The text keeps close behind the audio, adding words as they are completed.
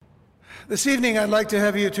This evening, I'd like to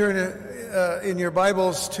have you turn in your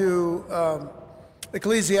Bibles to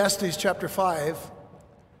Ecclesiastes chapter 5,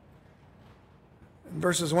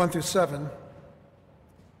 verses 1 through 7.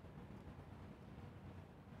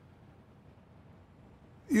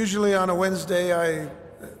 Usually on a Wednesday, I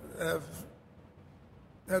have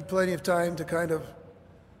had plenty of time to kind of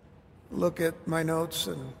look at my notes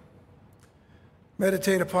and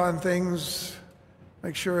meditate upon things,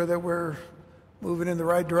 make sure that we're moving in the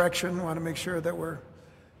right direction. Want to make sure that we're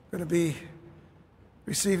going to be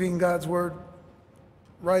receiving God's word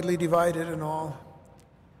rightly divided and all.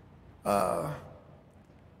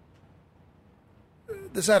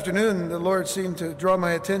 This afternoon, the Lord seemed to draw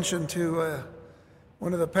my attention to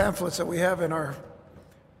one of the pamphlets that we have in our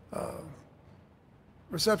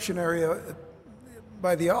reception area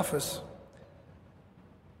by the office.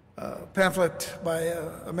 Pamphlet by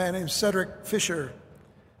a man named Cedric Fisher,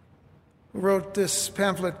 who wrote this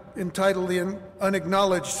pamphlet entitled The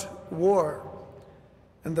Unacknowledged War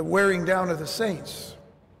and the Wearing Down of the Saints.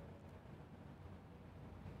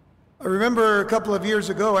 I remember a couple of years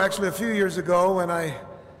ago, actually a few years ago, when I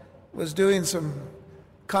was doing some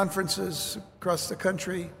conferences across the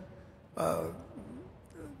country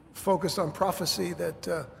focused on prophecy,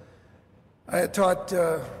 that I had taught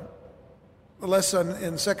a lesson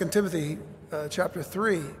in 2 Timothy chapter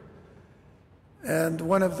 3. And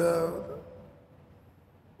one of the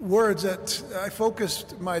words that I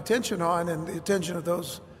focused my attention on, and the attention of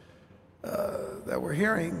those that were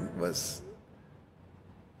hearing, was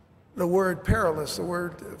the word perilous, the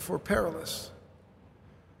word for perilous.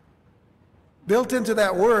 Built into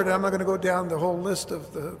that word, and I'm not going to go down the whole list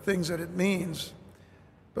of the things that it means,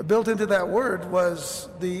 but built into that word was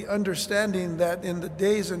the understanding that in the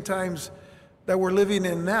days and times that we're living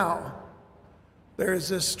in now, there is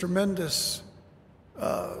this tremendous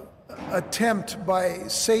attempt by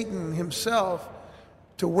Satan himself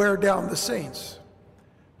to wear down the saints.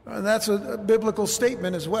 And that's a biblical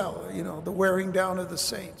statement as well, the wearing down of the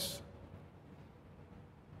saints.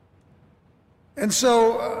 And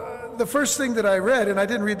so the first thing that I read, and I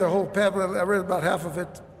didn't read the whole pamphlet, I read about half of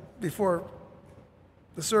it before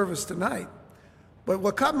the service tonight, but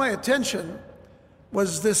what caught my attention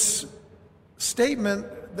was this statement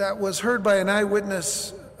that was heard by an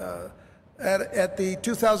eyewitness at the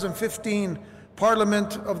 2015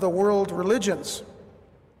 Parliament of the World Religions.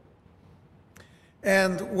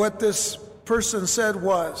 And what this person said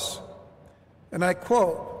was, and I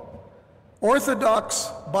quote, "Orthodox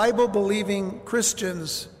Bible-believing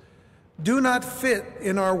Christians do not fit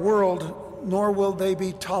in our world, nor will they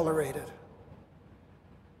be tolerated."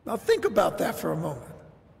 Now think about that for a moment,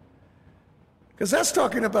 because that's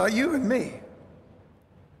talking about you and me.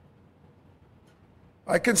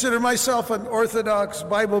 I consider myself an Orthodox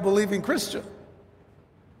Bible-believing Christian.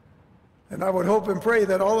 And I would hope and pray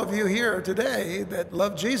that all of you here today that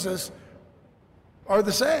love Jesus are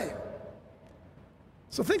the same.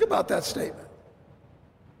 So think about that statement.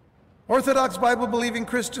 Orthodox Bible-believing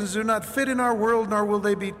Christians do not fit in our world, nor will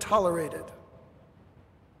they be tolerated.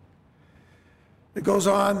 It goes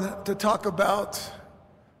on to talk about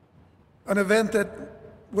an event that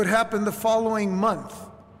would happen the following month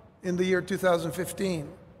in the year 2015.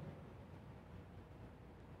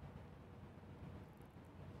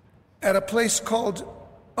 At a place called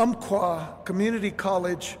Umpqua Community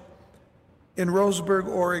College in Roseburg,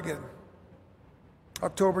 Oregon,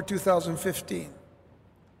 October 2015.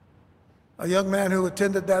 A young man who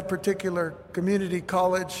attended that particular community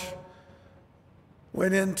college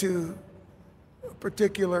went into a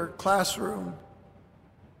particular classroom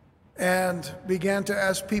and began to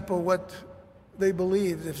ask people what they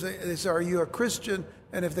believed. If they said, "Are you a Christian?"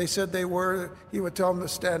 And if they said they were, he would tell them to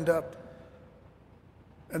stand up,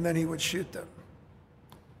 and then he would shoot them.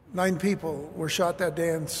 9 people were shot that day,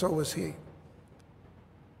 and so was he.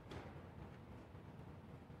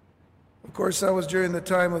 Of course, that was during the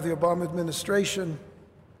time of the Obama administration.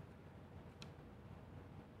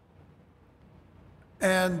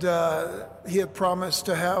 And he had promised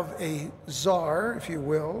to have a czar, if you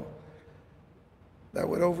will, that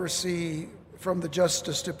would oversee from the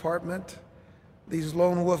Justice Department these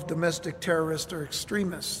lone wolf domestic terrorists or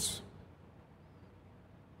extremists.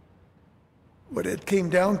 What it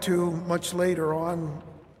came down to much later on,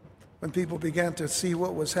 when people began to see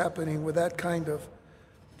what was happening with that kind of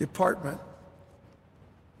department,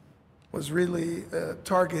 was really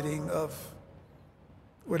targeting of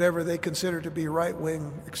whatever they consider to be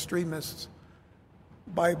right-wing extremists,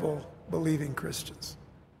 Bible-believing Christians.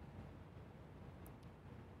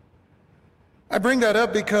 I bring that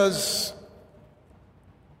up because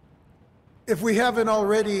if we haven't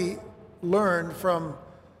already learned from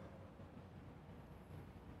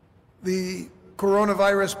The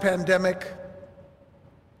coronavirus pandemic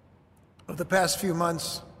of the past few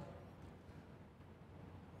months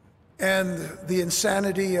and the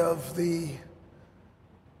insanity of the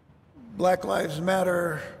Black Lives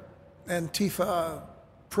Matter, Antifa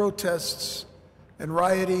protests and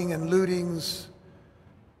rioting and lootings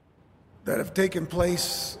that have taken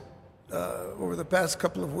place over the past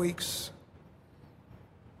couple of weeks.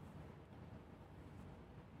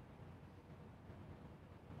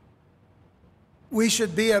 We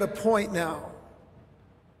should be at a point now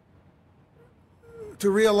to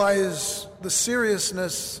realize the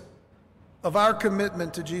seriousness of our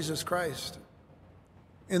commitment to Jesus Christ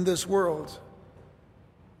in this world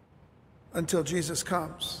until Jesus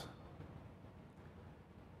comes.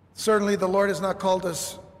 Certainly, the Lord has not called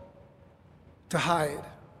us to hide.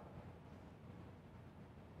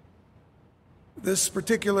 This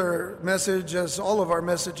particular message, as all of our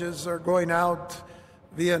messages, are going out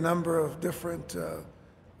via a number of different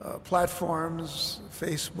platforms,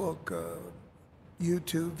 Facebook,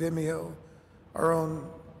 YouTube, Vimeo, our own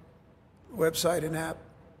website and app.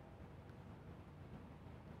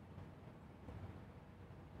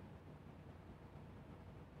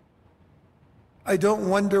 I don't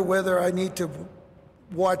wonder whether I need to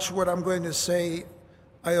watch what I'm going to say.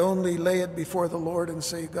 I only lay it before the Lord and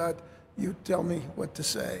say, God, you tell me what to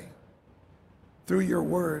say through your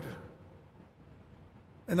word.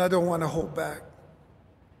 And I don't want to hold back,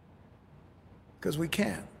 because we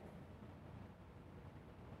can't.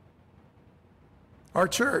 Our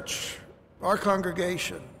church, our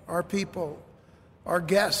congregation, our people, our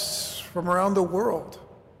guests from around the world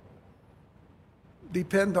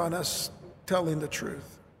depend on us telling the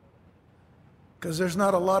truth, because there's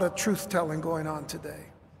not a lot of truth-telling going on today.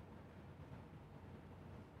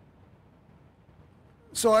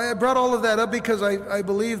 So I brought all of that up because I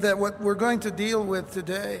believe that what we're going to deal with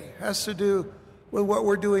today has to do with what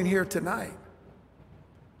we're doing here tonight.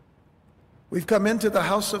 We've come into the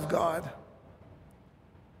house of God,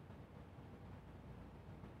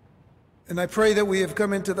 and I pray that we have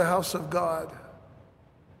come into the house of God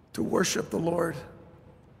to worship the Lord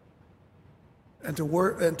and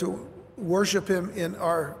to worship Him in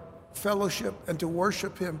our fellowship and to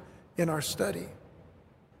worship Him in our study.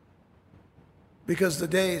 Because the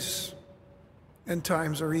days and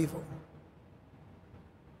times are evil.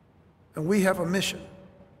 And we have a mission.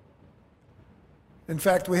 In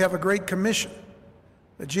fact, we have a great commission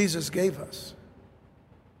that Jesus gave us.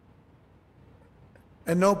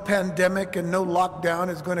 And no pandemic and no lockdown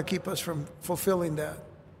is going to keep us from fulfilling that.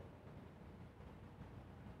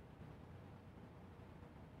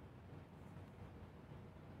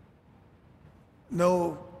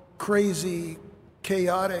 No crazy,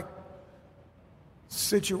 chaotic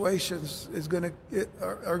situations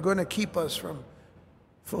are going to keep us from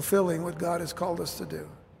fulfilling what God has called us to do.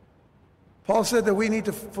 Paul said that we need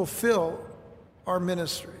to fulfill our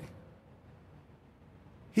ministry.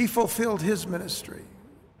 He fulfilled his ministry,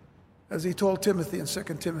 as he told Timothy in 2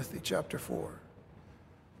 Timothy chapter 4.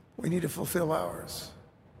 We need to fulfill ours.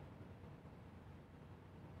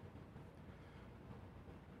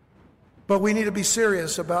 But we need to be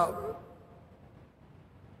serious about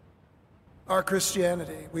our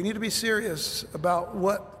Christianity. We need to be serious about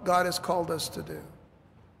what God has called us to do.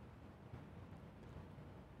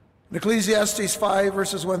 In Ecclesiastes 5,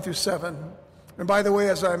 verses 1 through 7, and by the way,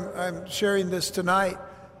 as I'm sharing this tonight,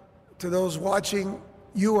 to those watching,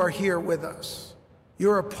 you are here with us.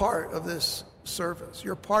 You're a part of this service.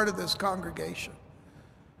 You're part of this congregation.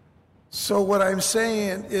 So what I'm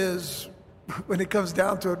saying is, when it comes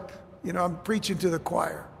down to it, I'm preaching to the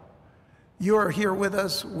choir. You are here with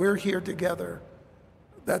us. We're here together.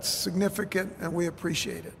 That's significant, and we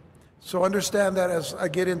appreciate it. So understand that as I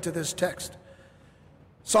get into this text.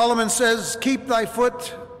 Solomon says, "Keep thy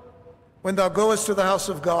foot when thou goest to the house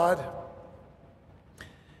of God,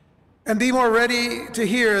 and be more ready to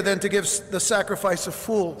hear than to give the sacrifice of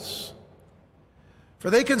fools. For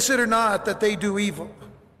they consider not that they do evil.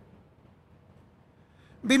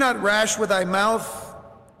 Be not rash with thy mouth,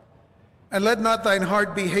 and let not thine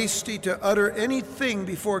heart be hasty to utter anything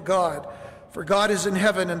before God. For God is in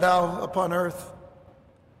heaven, and thou upon earth.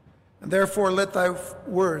 And therefore let thy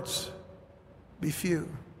words be few.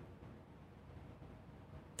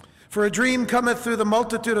 For a dream cometh through the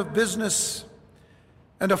multitude of business,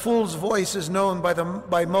 and a fool's voice is known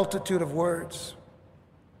by multitude of words.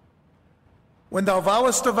 When thou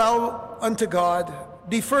vowest a vow unto God,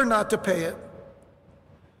 defer not to pay it,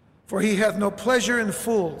 for he hath no pleasure in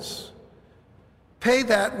fools. Pay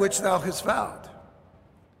that which thou hast vowed.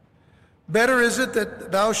 Better is it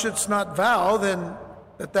that thou shouldst not vow than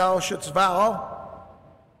that thou shouldst vow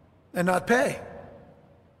and not pay.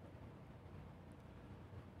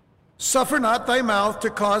 Suffer not thy mouth to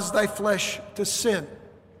cause thy flesh to sin.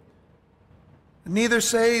 Neither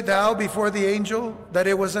say thou before the angel that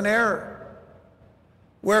it was an error.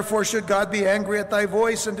 Wherefore should God be angry at thy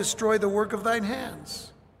voice and destroy the work of thine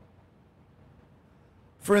hands?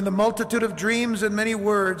 For in the multitude of dreams and many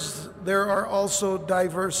words there are also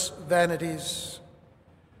diverse vanities.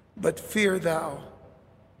 But fear thou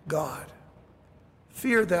God.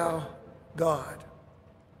 Fear thou God.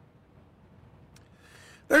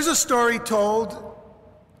 There's a story told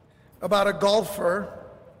about a golfer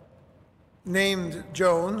named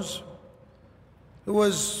Jones who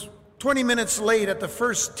was 20 minutes late at the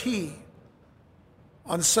first tee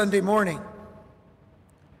on Sunday morning.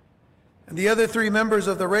 And the other three members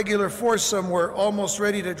of the regular foursome were almost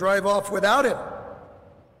ready to drive off without him.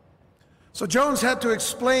 So Jones had to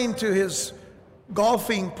explain to his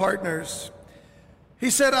golfing partners. He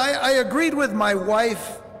said, I agreed with my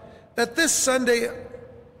wife that this Sunday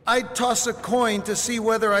I'd toss a coin to see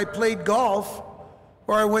whether I played golf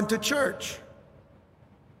or I went to church.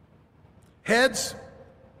 Heads,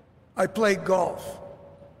 I played golf.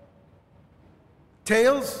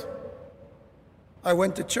 Tails, I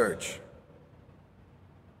went to church.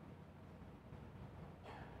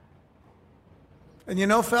 And you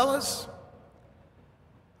know, fellas,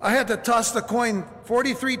 I had to toss the coin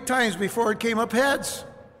 43 times before it came up heads.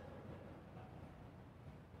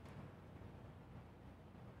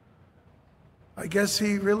 I guess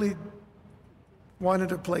he really wanted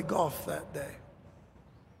to play golf that day.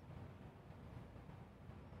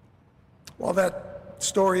 While that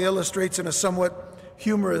story illustrates in a somewhat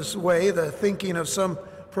humorous way the thinking of some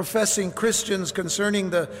professing Christians concerning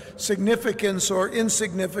the significance or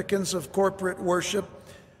insignificance of corporate worship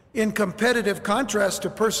in competitive contrast to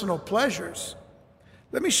personal pleasures,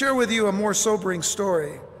 let me share with you a more sobering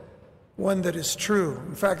story, one that is true.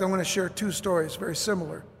 In fact, I'm going to share two stories very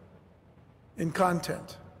similar in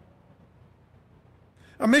content.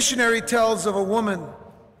 A missionary tells of a woman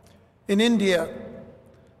in India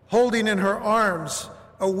holding in her arms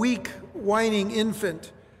a weak, whining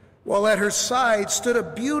infant, while at her side stood a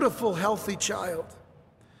beautiful, healthy child.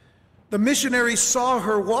 The missionary saw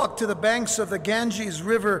her walk to the banks of the Ganges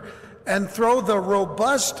River and throw the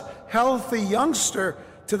robust, healthy youngster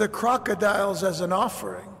to the crocodiles as an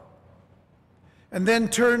offering, and then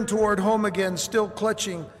turned toward home again, still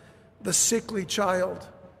clutching the sickly child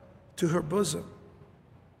to her bosom.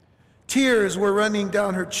 Tears were running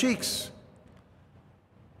down her cheeks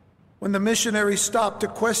when the missionary stopped to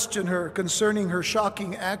question her concerning her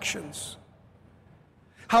shocking actions.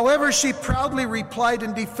 However, she proudly replied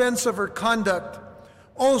in defense of her conduct,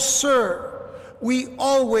 "Oh, sir, we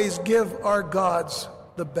always give our gods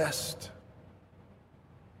the best."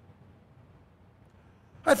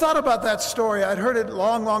 I thought about that story. I'd heard it a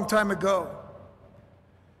long, long time ago.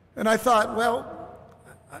 And I thought, well,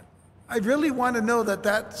 I really want to know that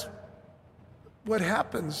that's what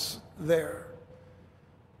happens there.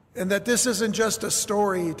 And that this isn't just a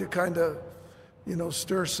story to kind of,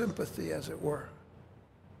 stir sympathy, as it were.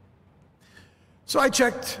 So I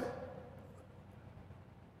checked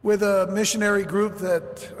with a missionary group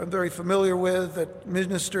that I'm very familiar with, that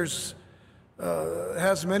ministers,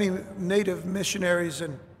 has many native missionaries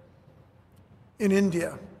in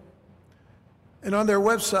India. And on their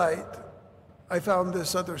website, I found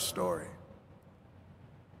this other story.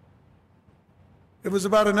 It was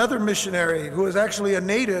about another missionary who was actually a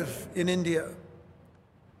native in India,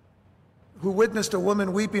 who witnessed a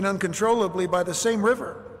woman weeping uncontrollably by the same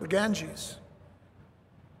river, the Ganges.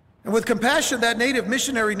 And with compassion, that native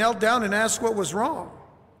missionary knelt down and asked what was wrong.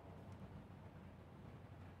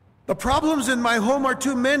 "The problems in my home are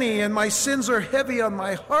too many, and my sins are heavy on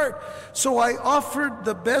my heart. So I offered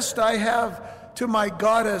the best I have to my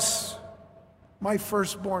goddess, my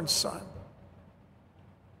firstborn son,"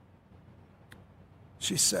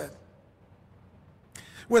 she said.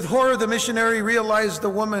 With horror, the missionary realized the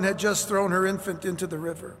woman had just thrown her infant into the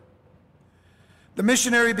river. The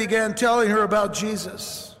missionary began telling her about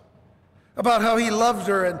Jesus, about how he loved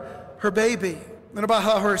her and her baby, and about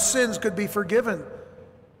how her sins could be forgiven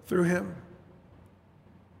through him.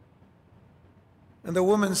 And the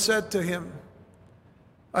woman said to him,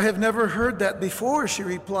 "I have never heard that before," she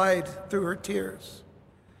replied through her tears.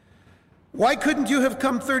 "Why couldn't you have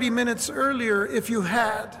come 30 minutes earlier? If you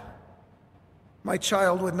had, my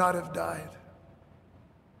child would not have died."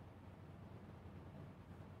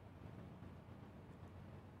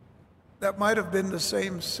 That might have been the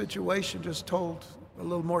same situation, just told a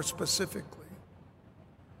little more specifically.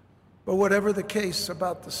 But whatever the case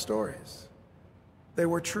about the stories, they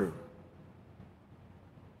were true.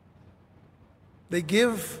 They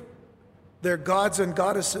give their gods and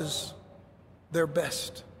goddesses their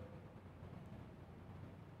best.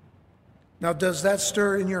 Now, does that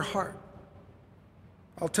stir in your heart?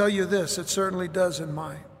 I'll tell you this, it certainly does in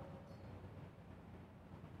mine.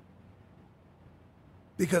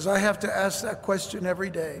 Because I have to ask that question every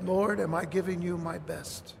day. Lord, am I giving you my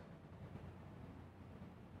best?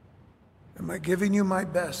 Am I giving you my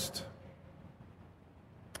best?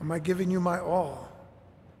 Am I giving you my all?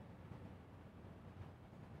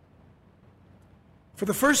 For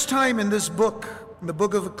the first time in this book, in the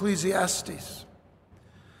book of Ecclesiastes,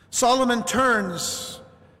 Solomon turns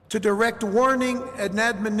to direct warning and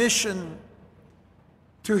admonition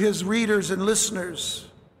to his readers and listeners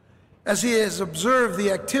as he has observed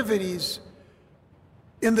the activities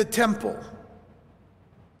in the temple.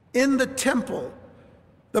 In the temple,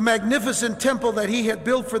 the magnificent temple that he had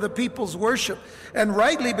built for the people's worship, and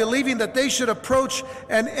rightly believing that they should approach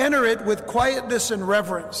and enter it with quietness and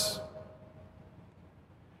reverence.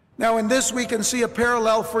 Now, in this we can see a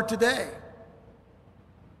parallel for today,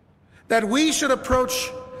 that we should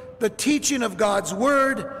approach the teaching of God's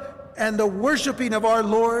word and the worshiping of our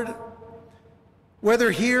Lord,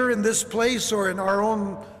 whether here in this place or in our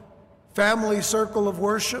own family circle of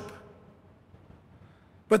worship,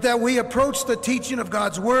 but that we approach the teaching of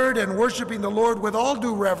God's word and worshiping the Lord with all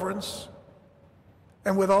due reverence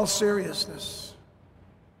and with all seriousness.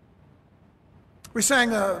 We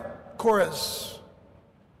sang a chorus,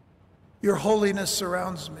 "Your holiness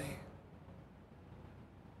surrounds me."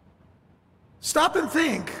 Stop and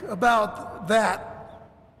think about that.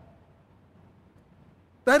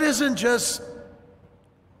 That isn't just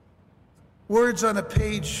words on a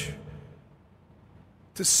page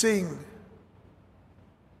to sing.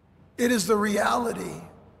 It is the reality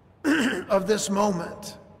of this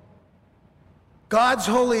moment. God's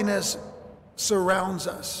holiness surrounds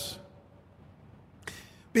us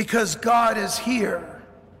because God is here.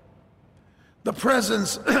 The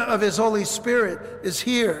presence of His Holy Spirit is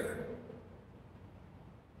here.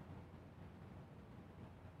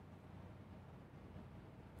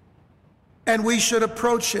 And we should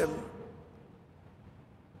approach Him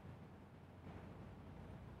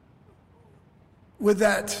with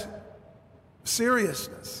that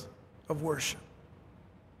seriousness of worship.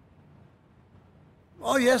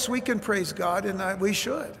 Oh, yes, we can praise God, and we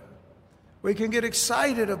should. We can get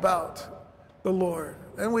excited about the Lord,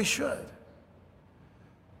 and we should.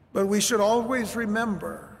 But we should always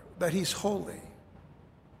remember that He's holy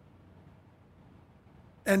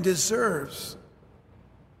and deserves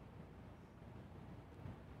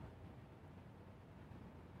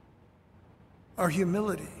our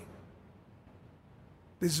humility,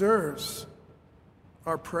 deserves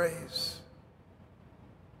our praise,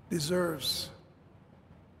 deserves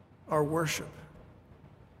our worship.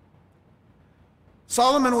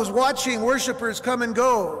 Solomon was watching worshipers come and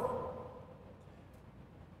go.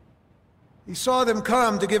 He saw them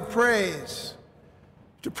come to give praise,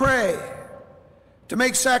 to pray, to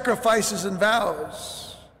make sacrifices and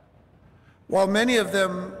vows, while many of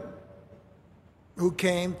them who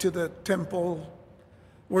came to the temple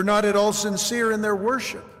were not at all sincere in their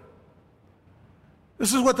worship.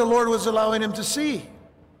 This is what the Lord was allowing him to see.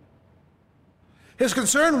 His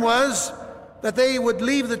concern was that they would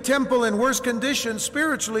leave the temple in worse condition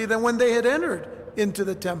spiritually than when they had entered into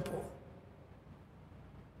the temple.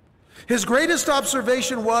 His greatest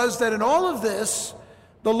observation was that in all of this,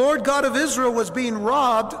 the Lord God of Israel was being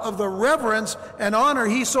robbed of the reverence and honor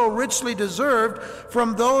He so richly deserved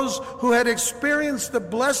from those who had experienced the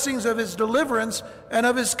blessings of His deliverance and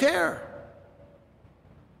of His care.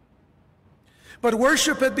 But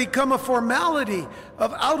worship had become a formality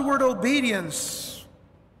of outward obedience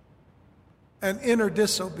and inner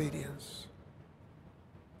disobedience.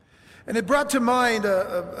 And it brought to mind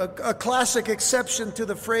a classic exception to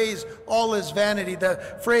the phrase, all is vanity, the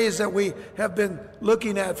phrase that we have been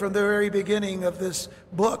looking at from the very beginning of this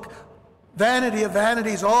book. Vanity of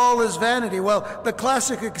vanities, all is vanity. Well, the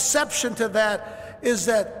classic exception to that is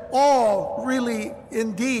that all really,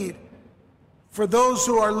 indeed, for those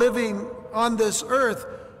who are living on this earth,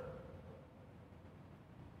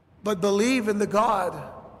 but believe in the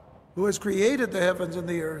God who has created the heavens and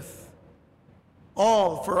the earth,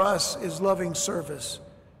 all for us is loving service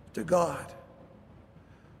to God.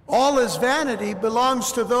 All is vanity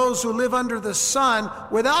belongs to those who live under the sun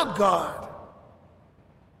without God.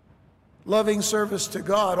 Loving service to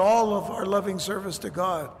God, all of our loving service to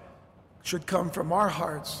God should come from our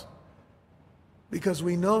hearts because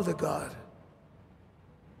we know the God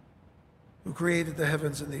who created the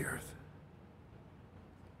heavens and the earth.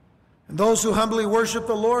 And those who humbly worship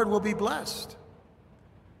the Lord will be blessed.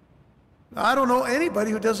 I don't know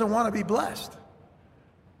anybody who doesn't want to be blessed.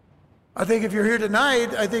 I think if you're here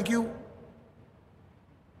tonight, I think you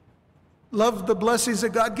love the blessings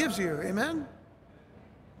that God gives you. Amen?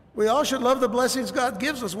 We all should love the blessings God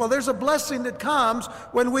gives us. Well, there's a blessing that comes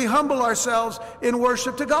when we humble ourselves in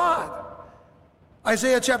worship to God.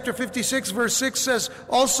 Isaiah chapter 56 verse 6 says,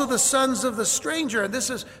 also the sons of the stranger, and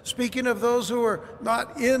this is speaking of those who are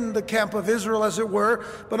not in the camp of Israel as it were,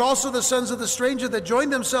 but also the sons of the stranger that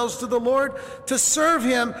join themselves to the Lord to serve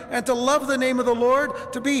him and to love the name of the Lord,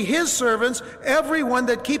 to be his servants, everyone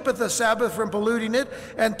that keepeth the Sabbath from polluting it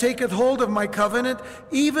and taketh hold of my covenant,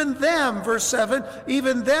 even them, verse 7,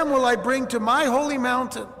 even them will I bring to my holy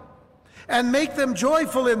mountain and make them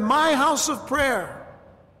joyful in my house of prayer.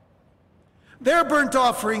 Their burnt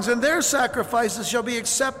offerings and their sacrifices shall be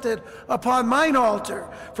accepted upon mine altar.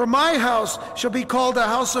 For my house shall be called a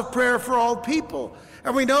house of prayer for all people.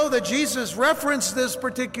 And we know that Jesus referenced this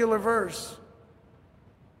particular verse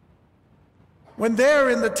when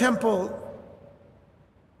there in the temple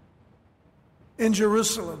in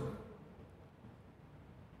Jerusalem,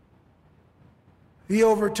 he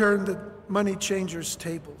overturned the money changers'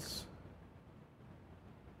 tables.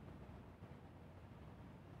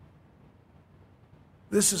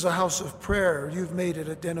 This is a house of prayer. You've made it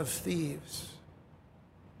a den of thieves.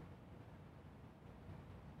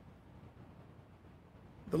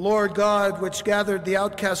 The Lord God, which gathered the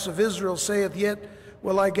outcasts of Israel, saith, yet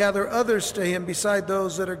will I gather others to him beside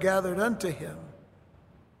those that are gathered unto him.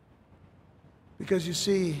 Because you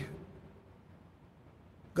see,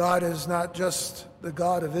 God is not just the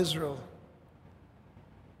God of Israel.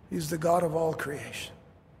 He's the God of all creation.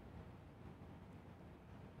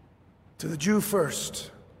 To the Jew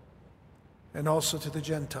first, and also to the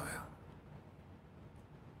Gentile.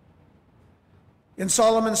 In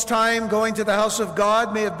Solomon's time, going to the house of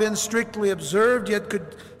God may have been strictly observed, yet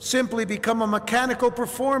could simply become a mechanical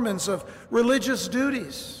performance of religious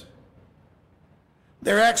duties.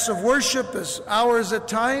 Their acts of worship, as ours at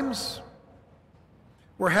times,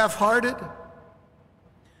 were half-hearted.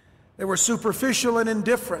 They were superficial and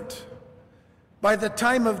indifferent. By the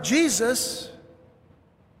time of Jesus,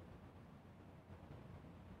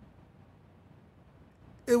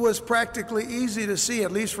 it was practically easy to see,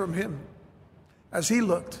 at least from him, as he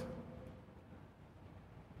looked.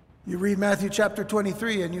 You read Matthew chapter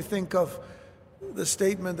 23 and you think of the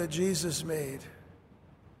statement that Jesus made.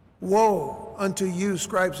 Woe unto you,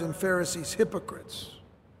 scribes and Pharisees, hypocrites.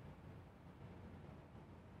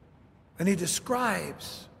 And he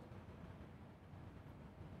describes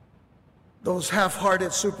those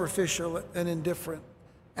half-hearted, superficial, and indifferent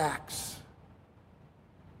acts.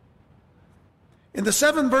 In the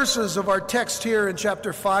 7 verses of our text here in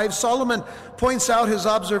chapter 5, Solomon points out his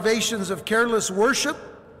observations of careless worship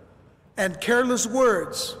and careless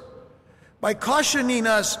words by cautioning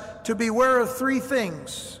us to beware of 3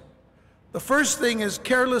 things. The first thing is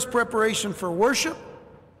careless preparation for worship,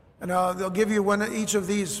 and they'll give you each of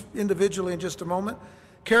these individually in just a moment.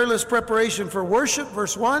 Careless preparation for worship,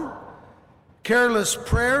 verse 1. Careless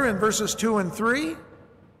prayer in verses 2 and 3.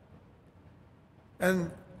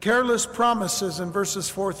 And careless promises in verses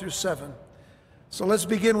 4 through 7. So let's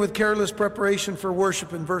begin with careless preparation for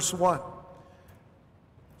worship in verse 1.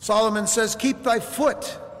 Solomon says, keep thy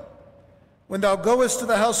foot when thou goest to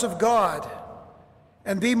the house of God,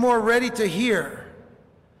 and be more ready to hear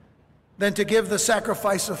than to give the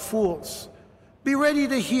sacrifice of fools. Be ready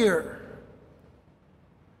to hear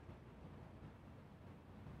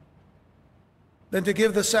than to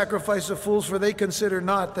give the sacrifice of fools, for they consider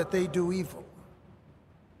not that they do evil.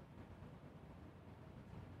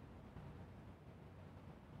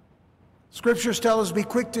 Scriptures tell us, be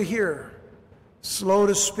quick to hear, slow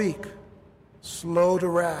to speak, slow to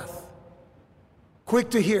wrath. Quick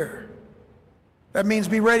to hear. That means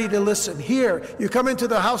be ready to listen. Hear. You come into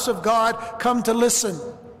the house of God, come to listen.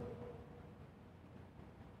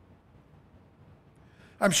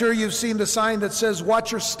 I'm sure you've seen the sign that says,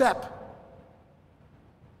 watch your step.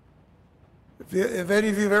 If any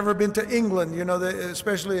of you have ever been to England, you know,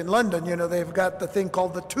 especially in London, you know, they've got the thing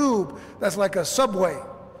called the tube. That's like a subway.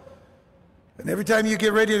 And every time you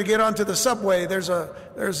get ready to get onto the subway, there's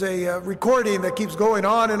a recording that keeps going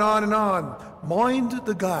on and on and on. Mind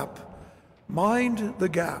the gap. Mind the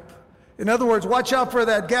gap. In other words, watch out for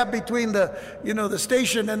that gap between the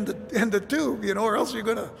station and the tube, or else you're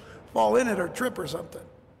going to fall in it or trip or something.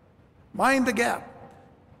 Mind the gap.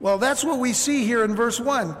 Well, that's what we see here in verse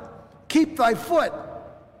 1. Keep thy foot.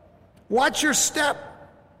 Watch your step.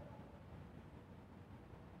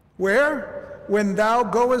 Where? When thou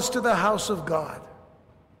goest to the house of God.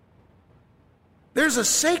 There's a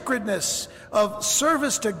sacredness of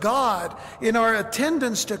service to God in our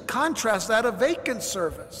attendance to contrast that of vacant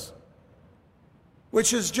service,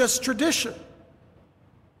 which is just tradition,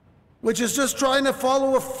 which is just trying to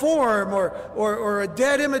follow a form or a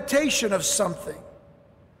dead imitation of something,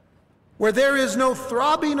 where there is no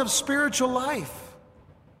throbbing of spiritual life.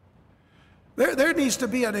 There needs to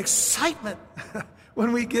be an excitement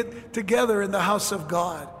when we get together in the house of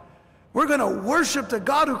God. We're going to worship the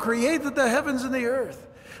God who created the heavens and the earth,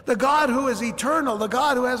 the God who is eternal, the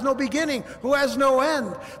God who has no beginning, who has no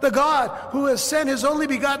end, the God who has sent his only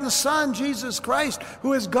begotten Son, Jesus Christ,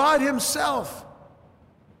 who is God himself,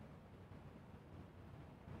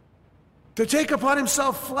 to take upon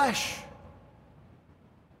himself flesh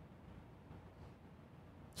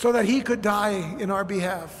so that he could die in our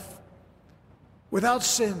behalf without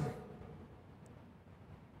sin.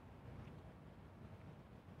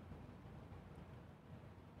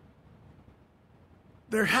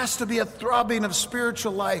 There has to be a throbbing of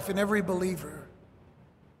spiritual life in every believer.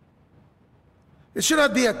 It should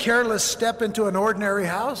not be a careless step into an ordinary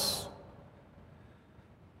house.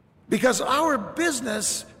 Because our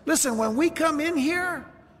business, listen, when we come in here,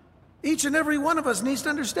 each and every one of us needs to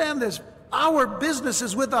understand this. Our business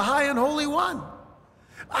is with the high and holy one.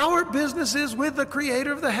 Our business is with the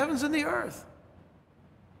creator of the heavens and the earth.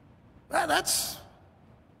 That's...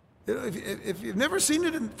 If you've never seen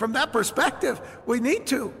it from that perspective, we need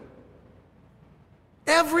to.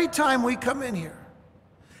 Every time we come in here,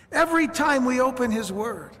 every time we open his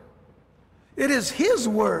word, it is his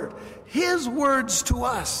word, his words to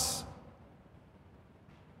us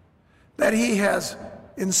that he has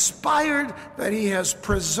inspired, that he has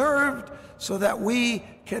preserved, so that we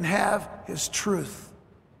can have his truth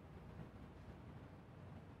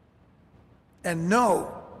and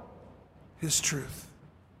know his truth.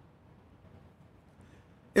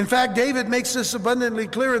 In fact, David makes this abundantly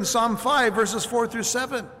clear in Psalm 5, verses 4 through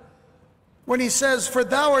 7, when he says, "For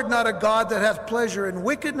thou art not a God that hath pleasure in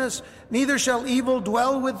wickedness, neither shall evil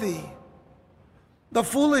dwell with thee. The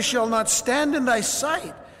foolish shall not stand in thy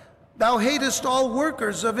sight. Thou hatest all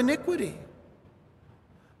workers of iniquity.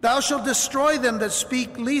 Thou shalt destroy them that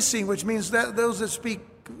speak leasing," which means that those that speak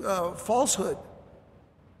falsehood.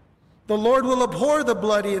 "The Lord will abhor the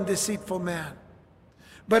bloody and deceitful man.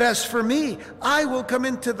 But as for me, I will come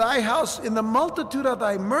into thy house in the multitude of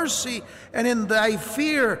thy mercy, and in thy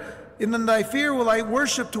fear will I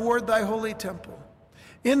worship toward thy holy temple."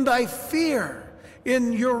 In thy fear,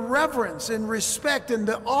 in your reverence, in respect, in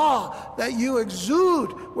the awe that you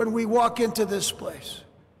exude when we walk into this place,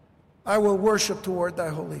 I will worship toward thy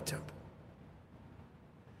holy temple.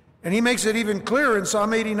 And he makes it even clearer in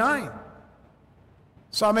Psalm 89.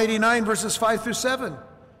 Psalm 89, verses 5 through 7.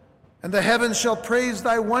 "And the heavens shall praise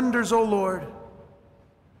thy wonders, O Lord,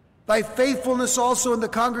 thy faithfulness also in the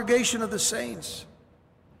congregation of the saints.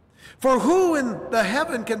 For who in the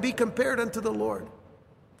heaven can be compared unto the Lord?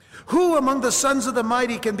 Who among the sons of the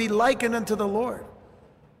mighty can be likened unto the Lord?"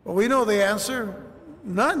 Well, we know the answer.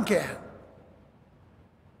 None can.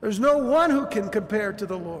 There's no one who can compare to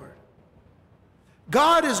the Lord.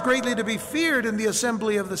 God is greatly to be feared in the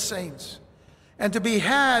assembly of the saints, and to be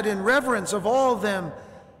had in reverence of all them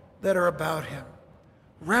that are about him.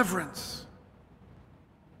 Reverence.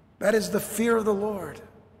 That is the fear of the Lord.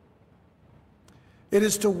 It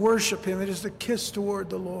is to worship him. It is to kiss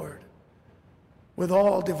toward the Lord with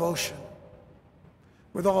all devotion,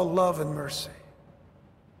 with all love and mercy.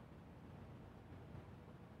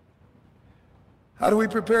 How do we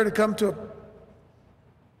prepare to come to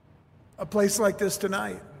a place like this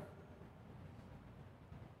tonight?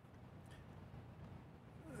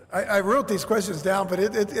 I wrote these questions down, but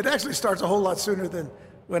it actually starts a whole lot sooner than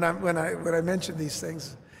when I mention these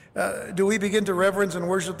things. Do we begin to reverence and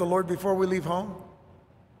worship the Lord before we leave home?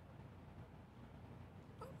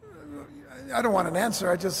 I don't want an answer.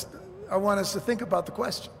 I want us to think about the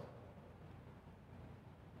question.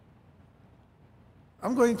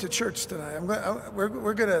 I'm going to church tonight.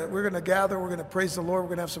 We're going to gather. We're going to praise the Lord. We're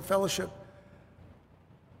going to have some fellowship.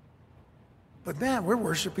 But man, we're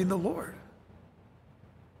worshiping the Lord.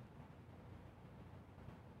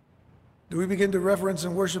 Do we begin to reverence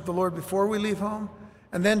and worship the Lord before we leave home?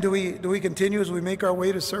 And then do we continue as we make our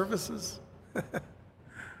way to services?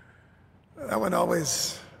 That one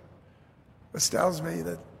always astounds me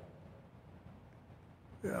that,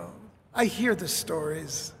 I hear the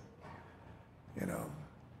stories,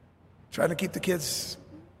 trying to keep the kids,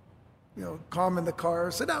 calm in the car.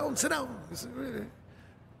 Sit down.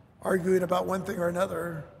 Arguing about one thing or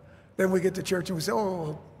another. Then we get to church and we say,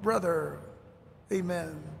 "Oh, brother,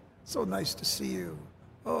 amen. So nice to see you."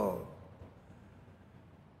 Oh.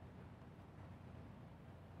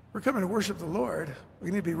 We're coming to worship the Lord.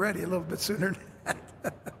 We need to be ready a little bit sooner than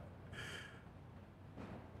that.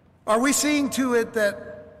 Are we seeing to it that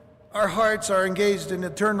our hearts are engaged in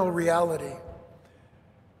eternal reality?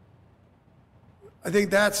 I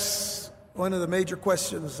think that's one of the major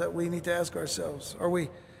questions that we need to ask ourselves. Are we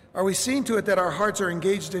seeing to it that our hearts are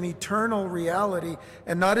engaged in eternal reality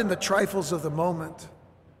and not in the trifles of the moment?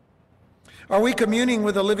 Are we communing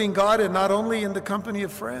with the living God and not only in the company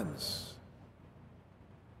of friends?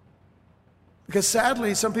 Because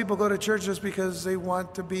sadly, some people go to church just because they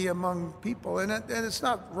want to be among people, and it's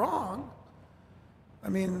not wrong. I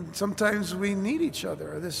mean, sometimes we need each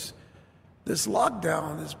other. This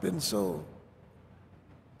lockdown has been so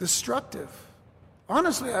destructive.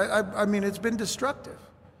 Honestly, I mean, it's been destructive.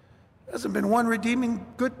 There hasn't been one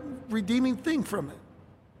good redeeming thing from it.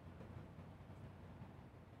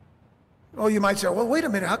 Oh, you might say, well, wait a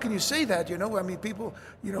minute, how can you say that? I mean, people,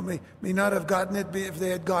 may not have gotten it if they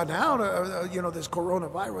had gone out, or, this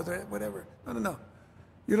coronavirus or whatever. No.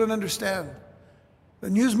 You don't understand. The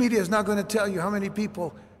news media is not going to tell you how many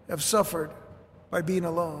people have suffered by being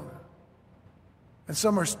alone. And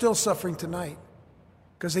some are still suffering tonight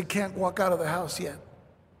because they can't walk out of the house yet.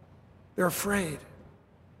 They're afraid.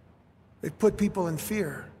 They've put people in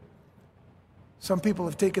fear. Some people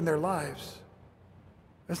have taken their lives.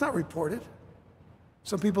 That's not reported.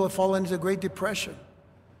 Some people have fallen into Great Depression.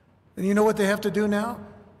 And you know what they have to do now?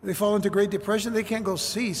 They fall into Great Depression, they can't go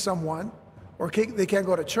see someone, or they can't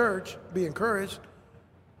go to church, be encouraged.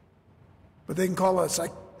 But they can call a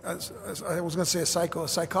psychiatrist,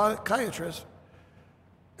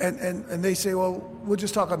 and they say, well, we'll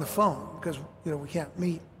just talk on the phone because, we can't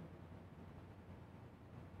meet.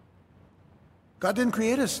 God didn't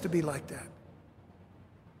create us to be like that.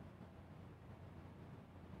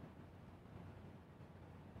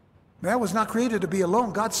 Man was not created to be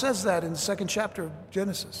alone. God says that in the 2nd chapter of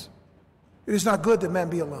Genesis. It is not good that man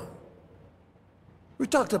be alone. We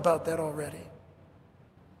talked about that already.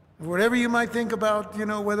 Whatever you might think about,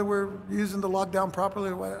 whether we're using the lockdown properly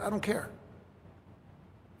or what, I don't care.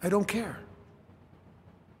 I don't care.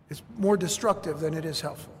 It's more destructive than it is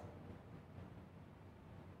helpful.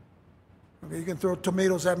 Okay, you can throw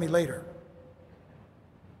tomatoes at me later.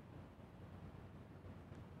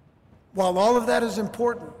 While all of that is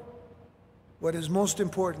important, what is most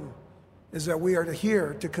important is that we are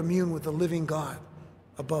here to commune with the living God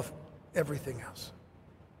above everything else.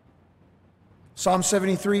 Psalm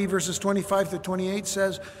 73, verses 25 to 28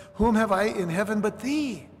 says, "Whom have I in heaven but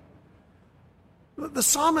thee?" The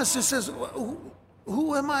psalmist just says,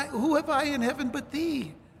 Who have I in heaven but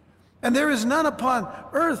thee? And there is none upon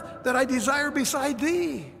earth that I desire beside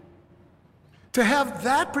thee. To have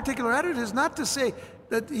that particular attitude is not to say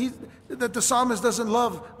that the psalmist doesn't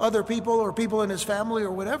love other people or people in his family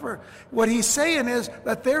or whatever. What he's saying is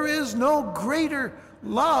that there is no greater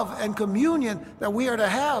love and communion that we are to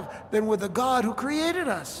have than with the God who created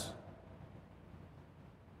us.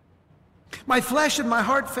 My flesh and my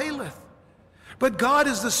heart faileth, but God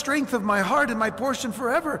is the strength of my heart and my portion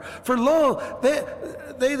forever. For lo,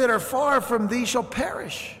 they that are far from thee shall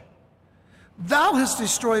perish. Thou hast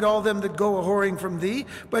destroyed all them that go a-whoring from thee,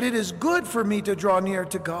 but it is good for me to draw near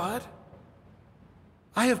to God.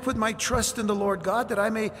 I have put my trust in the Lord God, that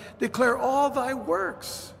I may declare all thy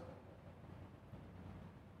works.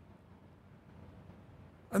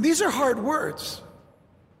 And these are hard words.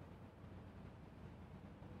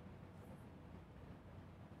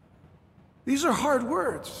 These are hard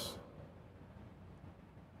words.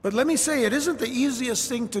 But let me say, it isn't the easiest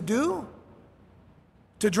thing to do,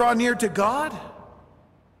 to draw near to God,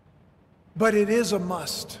 but it is a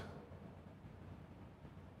must.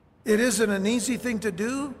 It isn't an easy thing to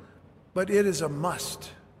do, but it is a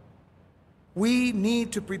must. We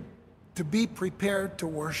need to be prepared to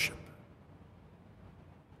worship.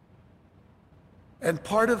 And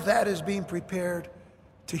part of that is being prepared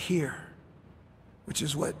to hear, which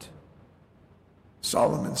is what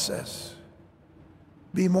Solomon says.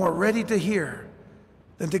 Be more ready to hear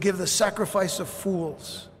than to give the sacrifice of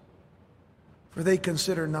fools, for they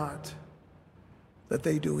consider not that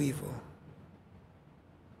they do evil.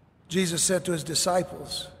 Jesus said to his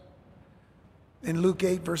disciples in Luke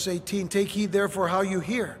 8, verse 18, "Take heed therefore how you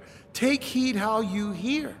hear." Take heed how you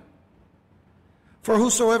hear. "For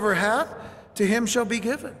whosoever hath, to him shall be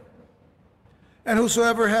given. And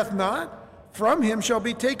whosoever hath not, from him shall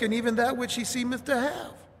be taken even that which he seemeth to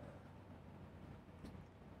have."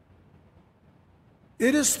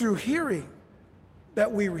 It is through hearing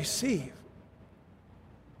that we receive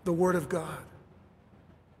the Word of God.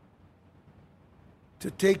 To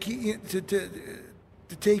take heed,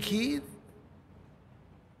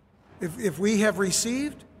 if we have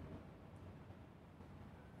received,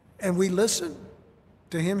 and we listen,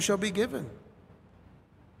 to him shall be given.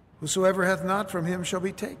 Whosoever hath not, from him shall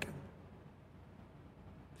be taken.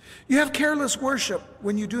 You have careless worship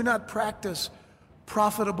when you do not practice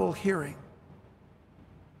profitable hearing.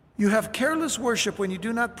 You have careless worship when you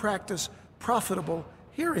do not practice profitable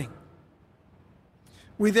hearing.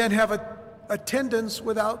 We then have attendance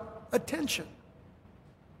without attention.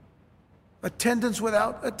 Attendance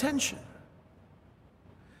without attention.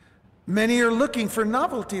 Many are looking for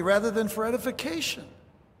novelty rather than for edification.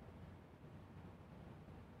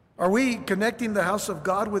 Are we connecting the house of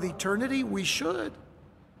God with eternity? We should.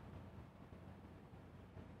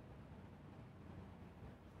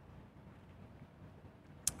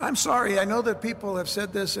 I'm sorry, I know that people have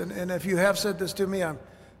said this, and if you have said this to me, I'm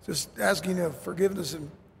just asking you forgiveness and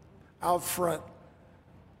out front.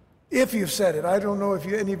 If you've said it, I don't know if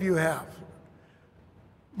any of you have.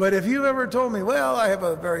 But if you ever told me, well, I have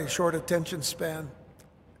a very short attention span,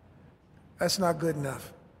 that's not good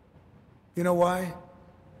enough. You know why?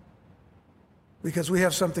 Because we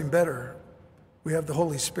have something better. We have the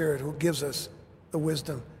Holy Spirit who gives us the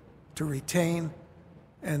wisdom to retain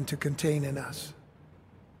and to contain in us.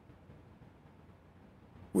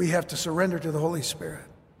 We have to surrender to the Holy Spirit.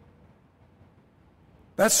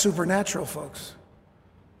 That's supernatural, folks.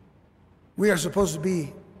 We are supposed to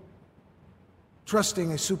be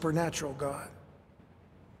trusting a supernatural God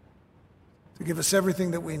to give us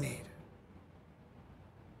everything that we need.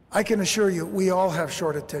 I can assure you, we all have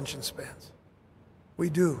short attention spans. We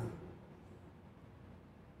do.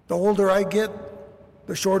 The older I get,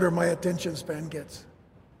 the shorter my attention span gets.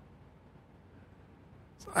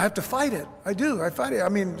 I have to fight it. I do. I fight it. I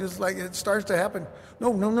mean, just like it starts to happen.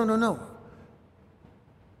 No.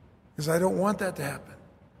 Because I don't want that to happen.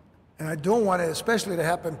 And I don't want it especially to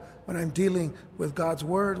happen when I'm dealing with God's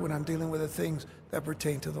Word, when I'm dealing with the things that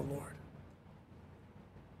pertain to the Lord.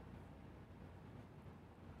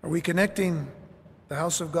 Are we connecting the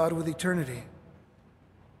house of God with eternity?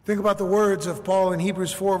 Think about the words of Paul in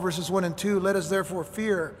Hebrews 4, verses 1 and 2. Let us therefore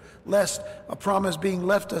fear, lest a promise being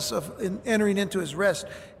left us of entering into his rest,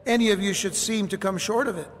 any of you should seem to come short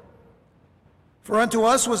of it. For unto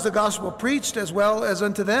us was the gospel preached as well as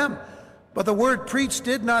unto them. But the word preached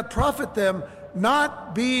did not profit them,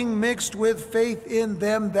 not being mixed with faith in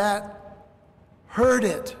them that heard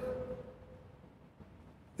it.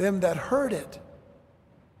 Them that heard it.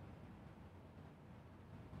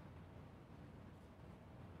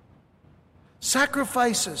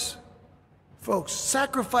 Sacrifices, folks,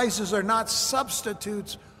 sacrifices are not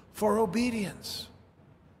substitutes for obedience.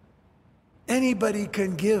 Anybody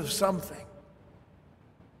can give something.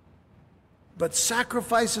 But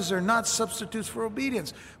sacrifices are not substitutes for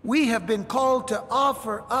obedience. We have been called to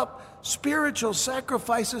offer up spiritual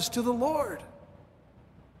sacrifices to the Lord.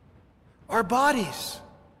 Our bodies,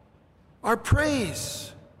 our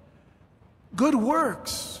praise, good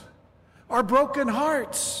works, our broken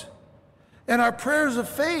hearts, and our prayers of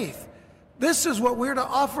faith. This is what we're to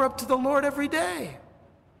offer up to the Lord every day.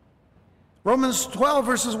 Romans 12,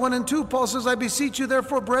 verses 1 and 2, Paul says, I beseech you,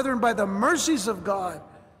 therefore, brethren, by the mercies of God,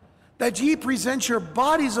 that ye present your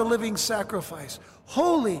bodies a living sacrifice,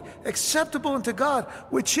 holy, acceptable unto God,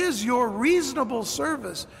 which is your reasonable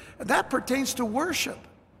service. And that pertains to worship.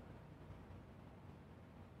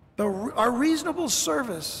 Our reasonable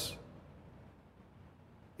service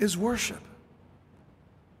is worship.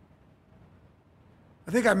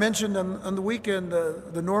 I think I mentioned on the weekend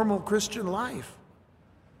the Normal Christian Life.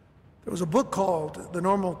 There was a book called The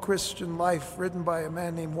Normal Christian Life written by a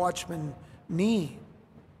man named Watchman Nee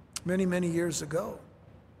many, many years ago.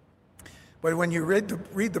 But when you read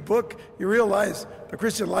the book, you realize the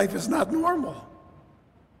Christian life is not normal.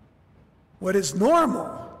 What is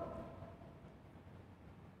normal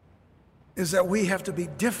is that we have to be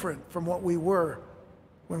different from what we were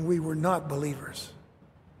when we were not believers.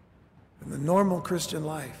 And the normal Christian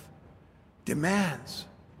life demands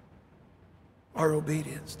our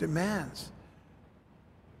obedience, demands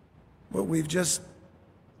what we've just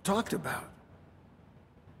talked about.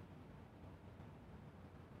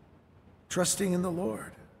 Trusting in the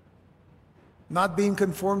Lord, not being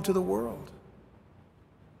conformed to the world,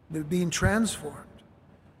 but being transformed.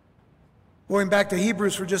 Going back to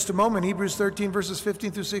Hebrews for just a moment, Hebrews 13, verses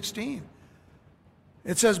 15 through 16.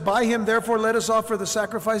 It says, by him, therefore, let us offer the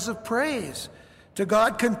sacrifice of praise to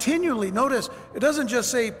God continually. Notice, it doesn't just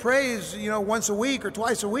say praise, once a week or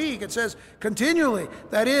twice a week. It says continually.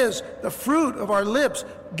 That is, the fruit of our lips,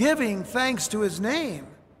 giving thanks to his name.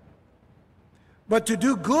 But to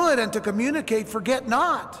do good and to communicate, forget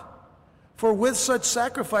not. For with such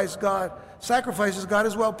sacrifices God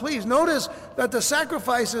is well pleased. Notice that the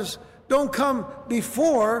sacrifices don't come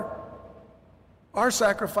before our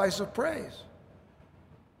sacrifice of praise.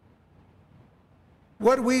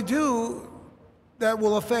 What we do that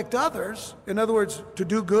will affect others, in other words, to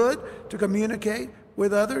do good, to communicate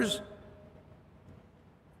with others,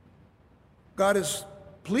 God is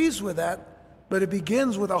pleased with that, but it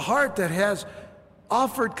begins with a heart that has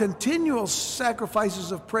offered continual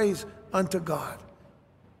sacrifices of praise unto God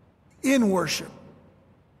in worship.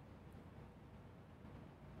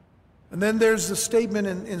 And then there's the statement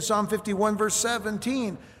in Psalm 51, verse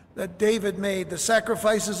 17, that David made, the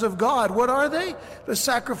sacrifices of God. What are they? The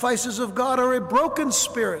sacrifices of God are a broken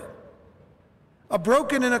spirit, a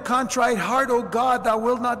broken and a contrite heart, O God, thou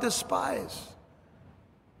wilt not despise.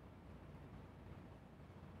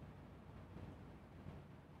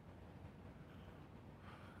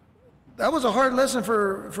 That was a hard lesson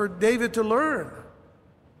for David to learn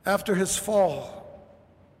after his fall.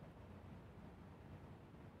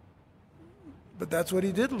 But that's what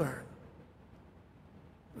he did learn.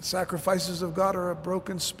 The sacrifices of God are a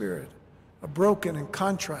broken spirit, a broken and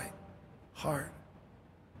contrite heart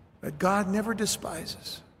that God never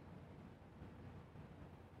despises.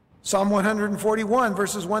 Psalm 141,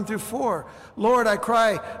 verses 1 through 4. Lord, I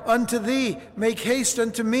cry unto thee, make haste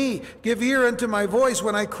unto me, give ear unto my voice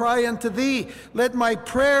when I cry unto thee. Let my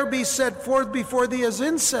prayer be set forth before thee as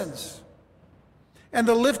incense, and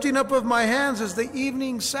the lifting up of my hands as the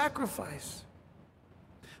evening sacrifice.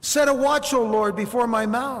 Set a watch, O Lord, before my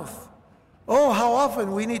mouth. Oh, how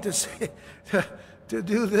often we need to say, to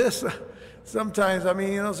do this. Sometimes,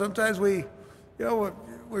 sometimes we're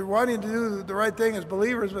wanting to do the right thing as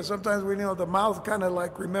believers, but sometimes the mouth kind of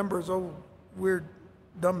like remembers, weird,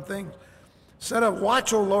 dumb things. Set a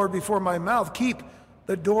watch, O Lord, before my mouth. Keep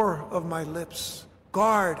the door of my lips.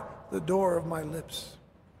 Guard the door of my lips.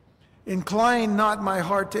 Incline not my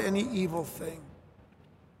heart to any evil thing,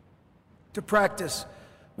 to practice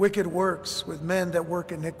wicked works with men that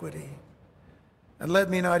work iniquity, and let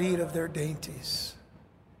me not eat of their dainties.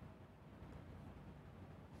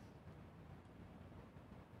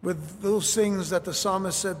 With those things that the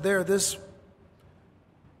psalmist said there, this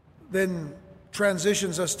then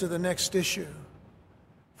transitions us to the next issue,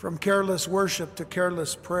 from careless worship to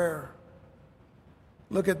careless prayer.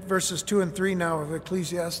 Look at verses 2 and 3 now of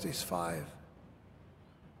Ecclesiastes 5.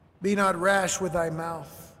 Be not rash with thy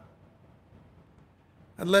mouth,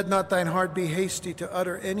 and let not thine heart be hasty to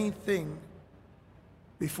utter anything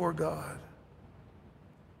before God.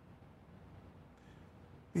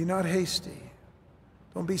 Be not hasty.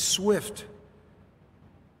 Don't be swift.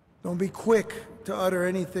 Don't be quick to utter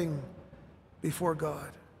anything before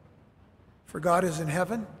God. For God is in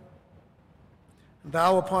heaven, and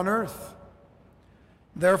thou upon earth.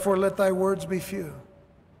 Therefore let thy words be few.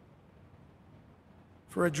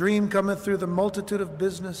 For a dream cometh through the multitude of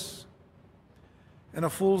business, and a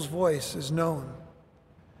fool's voice is known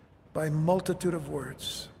by multitude of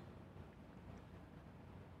words.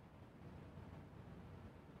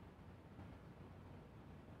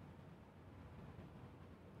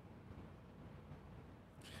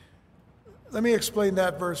 Let me explain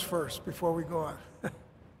that verse first before we go on.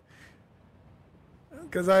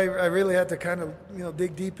 Because I really had to kind of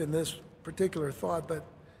dig deep in this particular thought. But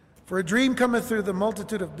for a dream cometh through the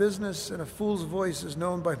multitude of business, and a fool's voice is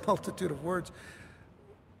known by multitude of words.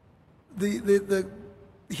 The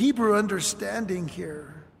Hebrew understanding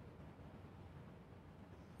here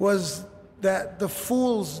was that the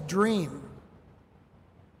fool's dream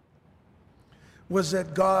was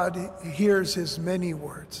that God hears his many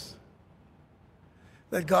words.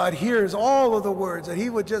 That God hears all of the words,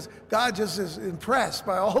 that God just is impressed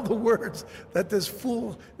by all the words that this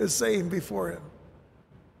fool is saying before him.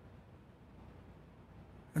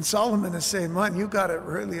 And Solomon is saying, man, you got it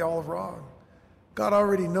really all wrong. God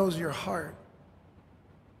already knows your heart.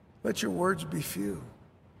 Let your words be few.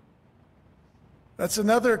 That's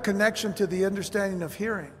another connection to the understanding of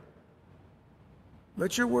hearing.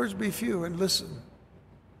 Let your words be few and listen.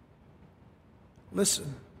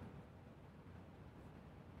 Listen.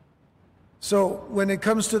 So when it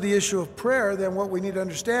comes to the issue of prayer, then what we need to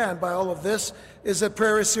understand by all of this is that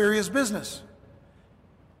prayer is serious business.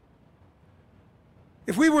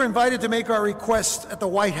 If we were invited to make our request at the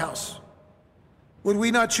White House, would we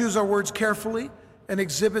not choose our words carefully and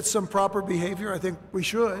exhibit some proper behavior? I think we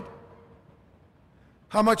should.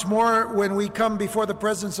 How much more when we come before the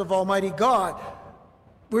presence of Almighty God?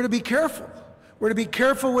 We're to be careful. We're to be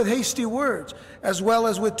careful with hasty words as well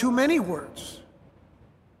as with too many words.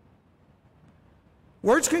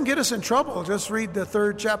 Words can get us in trouble. Just read the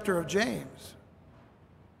 3rd chapter of James.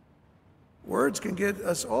 Words can get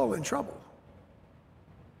us all in trouble.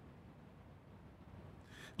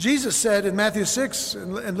 Jesus said in Matthew 6,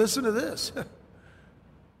 and listen to this,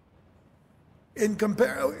 in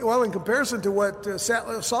comparison to what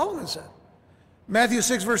Solomon said. Matthew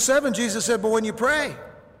 6, verse 7, Jesus said, but when you pray,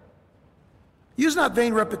 use not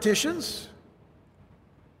vain repetitions,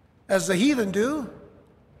 as the heathen do.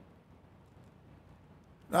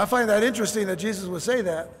 Now, I find that interesting that Jesus would say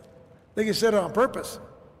that. I think he said it on purpose.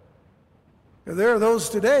 There are those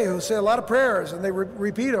today who say a lot of prayers, and they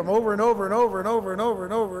repeat them over and over and over and over and over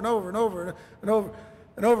and over and over and over and over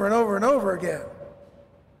and over and over and over again.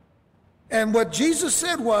 And what Jesus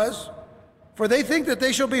said was, for they think that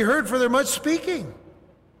they shall be heard for their much speaking.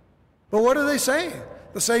 But what are they saying?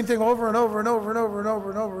 The same thing over and over and over and over and over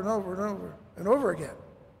and over and over and over and over again.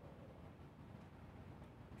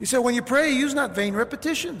 He said, when you pray, use not vain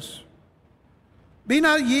repetitions. Be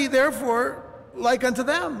not ye therefore like unto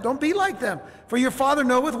them. Don't be like them. For your Father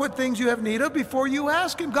knoweth what things you have need of before you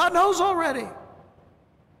ask him. God knows already.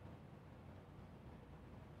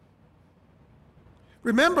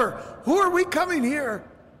 Remember, who are we coming here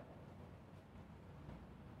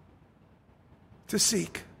to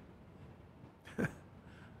seek?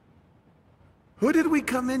 Who did we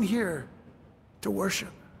come in here to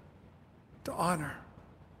worship, to honor,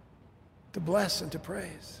 to bless, and to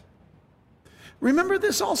praise? Remember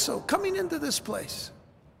this also, coming into this place.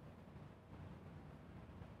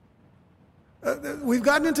 We've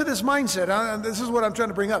gotten into this mindset. This is what I'm trying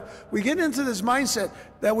to bring up. We get into this mindset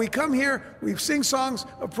that we come here, we sing songs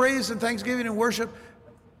of praise and thanksgiving and worship,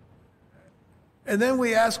 and then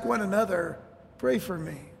we ask one another, pray for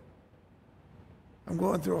me. I'm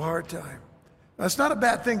going through a hard time. Now, it's not a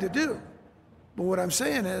bad thing to do, but what I'm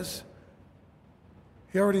saying is,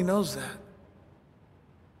 he already knows that.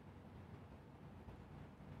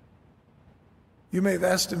 You may have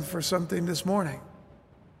asked him for something this morning.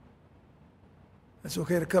 It's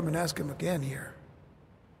okay to come and ask him again here.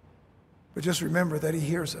 But just remember that he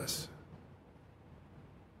hears us.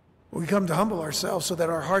 We come to humble ourselves so that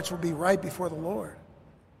our hearts will be right before the Lord.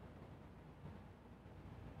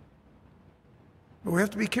 But we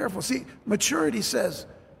have to be careful. See, maturity says,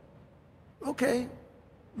 okay,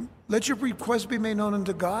 let your request be made known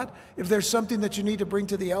unto God. If there's something that you need to bring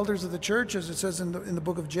to the elders of the church, as it says in the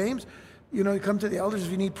book of James, you come to the elders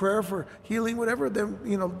if you need prayer for healing, whatever, then,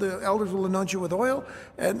 the elders will anoint you with oil,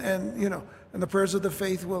 and the prayers of the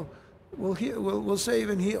faith will save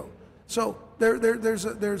and heal. So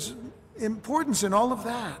there's importance in all of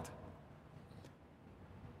that.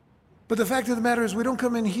 But the fact of the matter is, we don't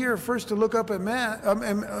come in here first to look up at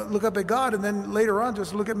look up at God, and then later on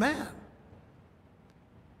just look at man.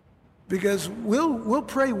 Because we'll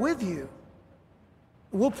pray with you.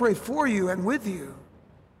 We'll pray for you and with you.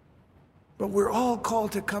 But we're all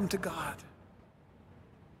called to come to God.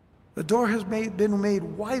 The door has been made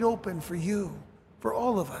wide open for you, for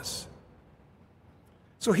all of us.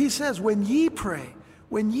 So he says, when ye pray,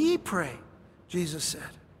 Jesus said,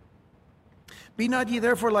 be not ye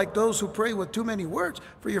therefore like those who pray with too many words,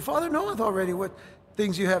 for your Father knoweth already what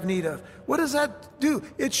things you have need of. What does that do?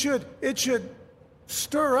 It should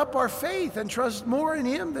stir up our faith and trust more in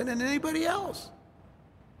him than in anybody else.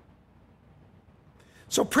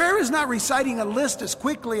 So prayer is not reciting a list as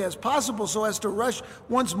quickly as possible so as to rush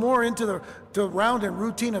once more into the round and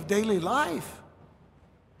routine of daily life.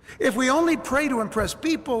 If we only pray to impress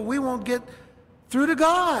people, we won't get through to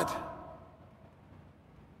God.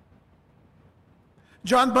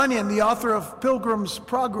 John Bunyan, the author of Pilgrim's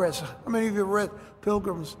Progress. How many of you have read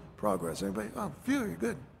Pilgrim's Progress? Anybody? Oh, a few, you're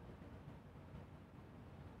good.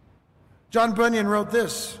 John Bunyan wrote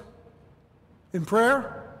this: in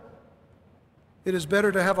prayer, it is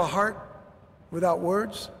better to have a heart without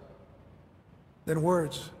words than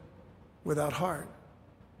words without heart.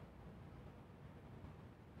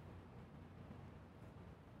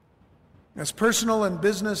 As personal and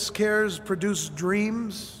business cares produce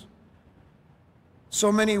dreams,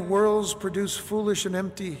 so many worlds produce foolish and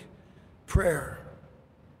empty prayer.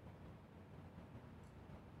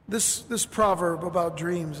 This proverb about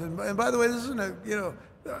dreams, and by the way, this isn't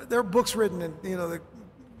there are books written, and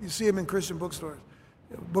you see them in Christian bookstores,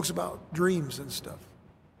 books about dreams and stuff.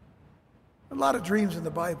 A lot of dreams in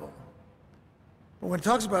the Bible, but when it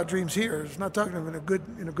talks about dreams here, it's not talking in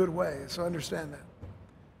a good way. So understand that.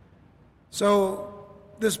 So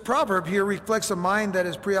this proverb here reflects a mind that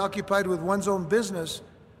is preoccupied with one's own business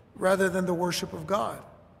rather than the worship of God.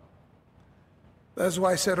 That's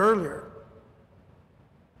why I said earlier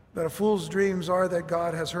that a fool's dreams are that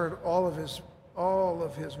God has heard all of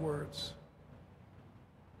his words.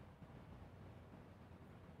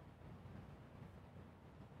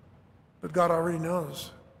 But God already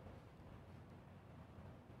knows.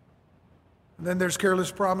 And then there's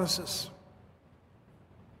careless promises.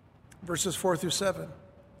 Verses 4 through 7.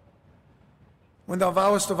 When thou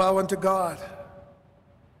vowest a vow unto God,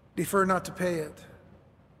 defer not to pay it.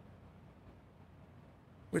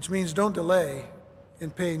 Which means don't delay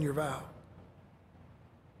in paying your vow.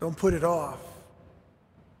 Don't put it off.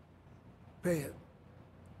 Pay it.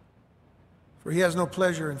 For he has no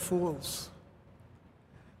pleasure in fools.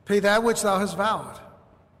 Pay that which thou hast vowed.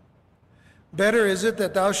 Better is it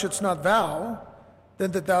that thou shouldst not vow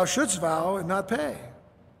than that thou shouldst vow and not pay.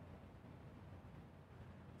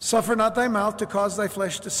 Suffer not thy mouth to cause thy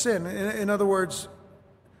flesh to sin. In other words,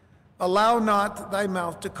 allow not thy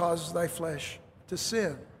mouth to cause thy flesh to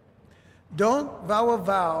sin. Don't vow a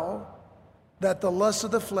vow that the lust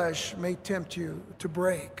of the flesh may tempt you to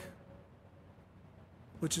break,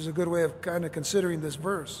 which is a good way of kind of considering this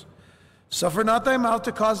verse. Suffer not thy mouth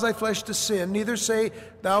to cause thy flesh to sin, neither say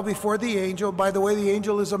thou before the angel. By the way, the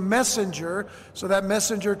angel is a messenger, so that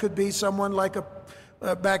messenger could be someone like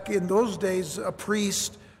back in those days, a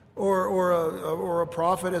priest or a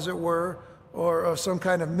prophet, as it were, or some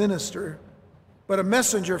kind of minister, but a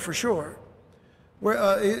messenger for sure.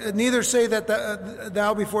 Neither say that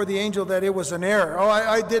thou before the angel that it was an error. Oh,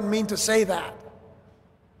 I didn't mean to say that.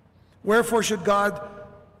 Wherefore should God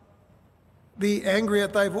be angry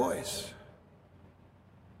at thy voice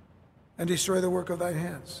and destroy the work of thine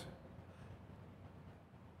hands?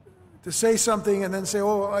 To say something and then say,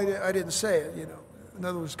 oh, I didn't say it, In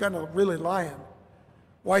other words, kind of really lying.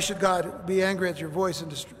 Why should God be angry at your voice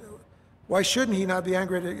and why shouldn't he not be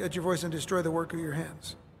angry at your voice and destroy the work of your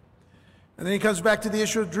hands? And then he comes back to the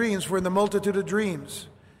issue of dreams. For in the multitude of dreams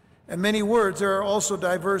and many words, there are also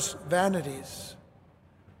diverse vanities.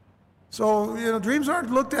 So, dreams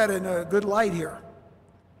aren't looked at in a good light here.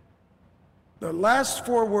 The last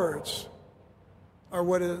 4 words are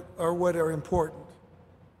what are important.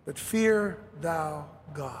 But fear thou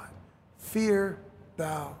God. Fear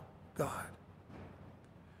thou God.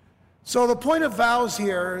 So the point of vows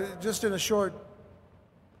here, just in a short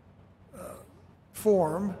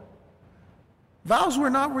form, vows were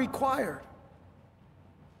not required.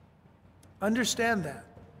 Understand that.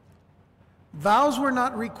 Vows were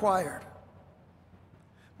not required.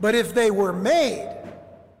 But if they were made,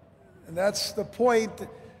 and that's the point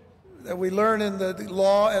that we learn in the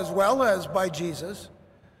law as well as by Jesus,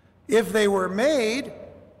 if they were made,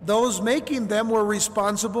 those making them were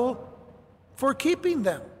responsible for keeping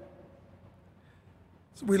them.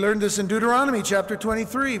 So we learned this in Deuteronomy chapter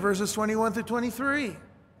 23, verses 21 through 23.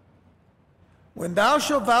 When thou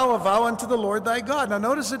shalt vow a vow unto the Lord thy God. Now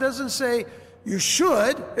notice it doesn't say you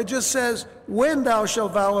should, it just says when thou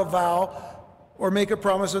shalt vow a vow or make a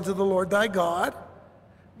promise unto the Lord thy God,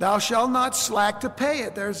 thou shalt not slack to pay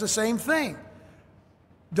it. There's the same thing.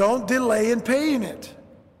 Don't delay in paying it.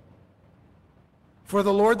 For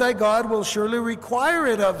the Lord thy God will surely require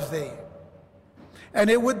it of thee, and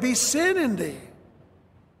it would be sin in thee.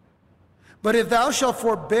 But if thou shalt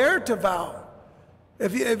forbear to vow,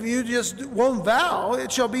 if you just won't vow,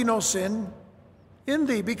 it shall be no sin in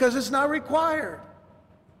thee, because it's not required.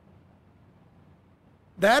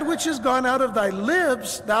 That which is gone out of thy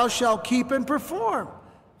lips, thou shalt keep and perform.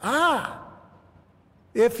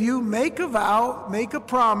 If you make a vow, make a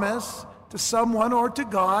promise to someone or to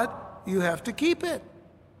God, you have to keep it.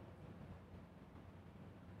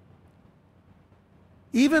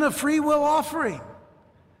 Even a free will offering,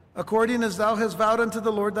 according as thou hast vowed unto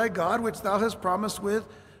the Lord thy God, which thou hast promised with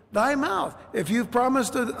thy mouth. If you've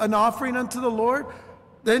promised an offering unto the Lord,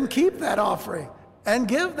 then keep that offering and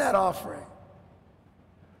give that offering.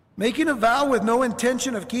 Making a vow with no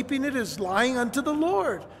intention of keeping it is lying unto the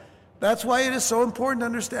Lord. That's why it is so important to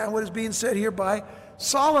understand what is being said here by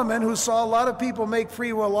Solomon, who saw a lot of people make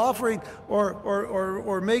free will offering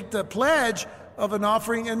or make the pledge of an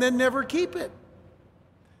offering and then never keep it.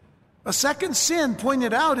 A second sin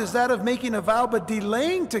pointed out is that of making a vow but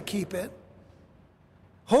delaying to keep it,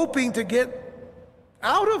 hoping to get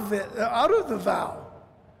out of the vow.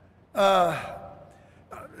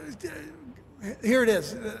 Here it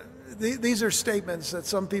is. These are statements that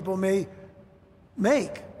some people may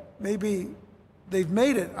make. Maybe they've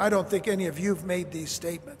made it. I don't think any of you have made these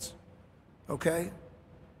statements. Okay?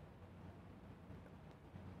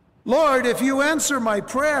 Lord, if you answer my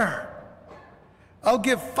prayer, I'll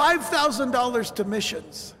give $5,000 to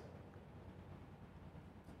missions.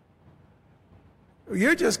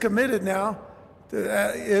 You're just committed now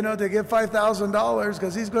to give $5,000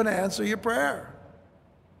 because he's going to answer your prayer.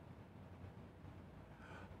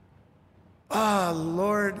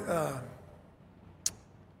 Lord,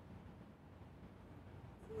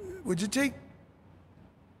 would you take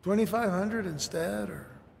 $2,500 instead? Or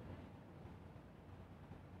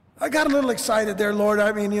I got a little excited there, Lord.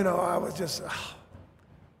 I mean, I was just...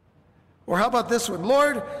 Or how about this one?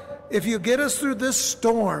 Lord, if you get us through this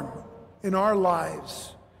storm in our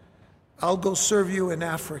lives, I'll go serve you in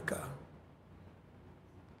Africa.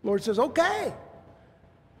 Lord says, okay.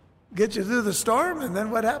 Get you through the storm, and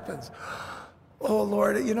then what happens? Oh,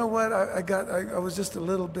 Lord, you know what? I was just a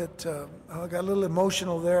little bit, I got a little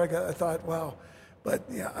emotional there. I thought, wow. But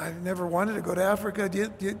yeah, I never wanted to go to Africa.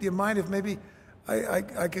 Do you mind if maybe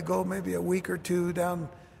I could go maybe a week or two down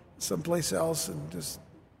someplace else and just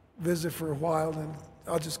visit for a while, and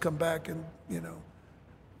I'll just come back and,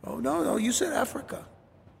 Oh, no, you said Africa.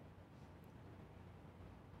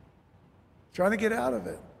 Trying to get out of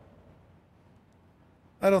it.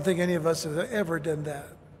 I don't think any of us have ever done that.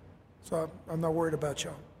 So I'm not worried about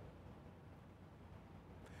y'all.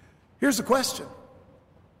 Here's the question.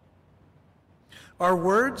 Are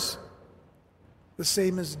words the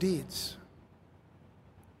same as deeds?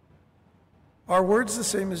 Are words the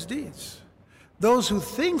same as deeds? Those who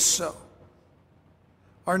think so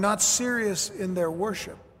are not serious in their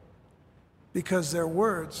worship because their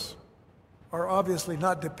words are obviously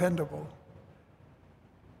not dependable.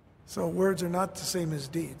 So words are not the same as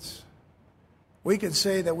deeds. We can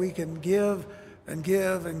say that we can give and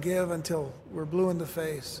give and give until we're blue in the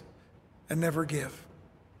face and never give.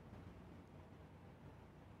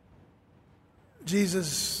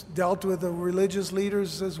 Jesus dealt with the religious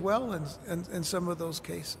leaders as well in some of those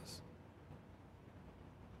cases.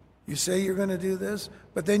 You say you're going to do this,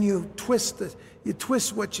 but then you twist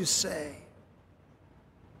what you say.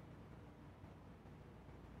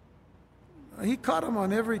 He caught them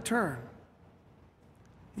on every turn.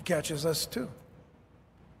 He catches us too.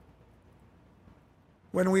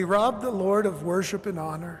 When we rob the Lord of worship and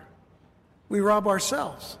honor, we rob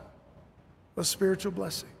ourselves of spiritual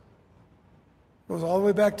blessing. It goes all the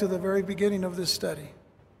way back to the very beginning of this study.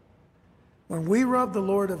 When we rob the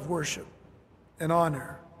Lord of worship and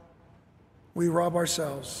honor, we rob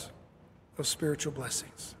ourselves of spiritual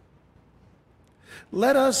blessings.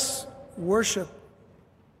 Let us worship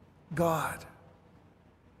God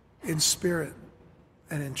in spirit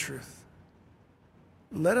and in truth.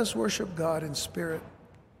 Let us worship God in spirit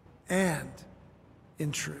and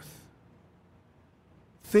in truth.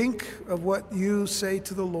 Think of what you say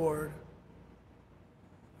to the Lord.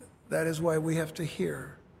 That is why we have to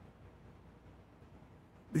hear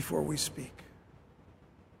before we speak.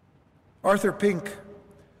 Arthur Pink,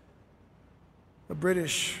 a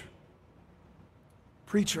British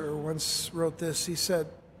preacher, once wrote this. He said,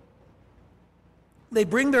 "They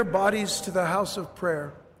bring their bodies to the house of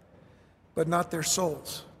prayer, but not their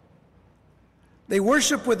souls. They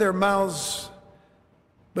worship with their mouths,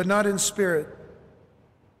 but not in spirit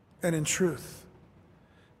and in truth.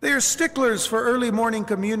 They are sticklers for early morning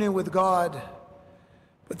communion with God,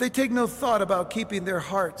 but they take no thought about keeping their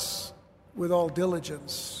hearts with all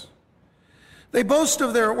diligence. They boast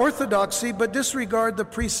of their orthodoxy, but disregard the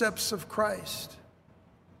precepts of Christ.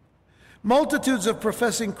 Multitudes of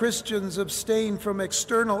professing Christians abstain from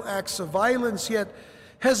external acts of violence, yet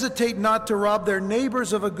hesitate not to rob their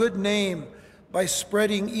neighbors of a good name by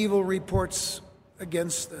spreading evil reports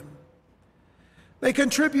against them. They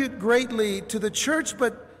contribute greatly to the church,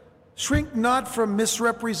 but shrink not from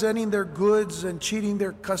misrepresenting their goods and cheating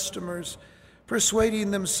their customers,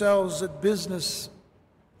 persuading themselves that business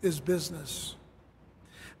is business.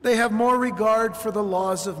 They have more regard for the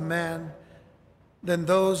laws of man than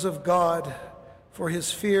those of God, for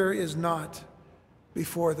his fear is not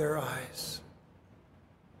before their eyes."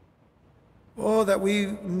 Oh, that we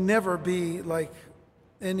never be like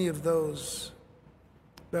any of those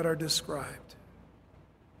that are described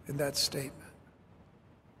in that statement.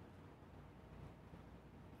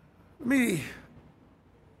 Let me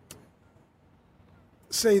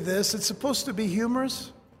say this. It's supposed to be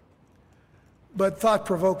humorous, but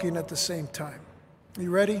thought-provoking at the same time. Are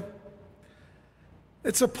you ready?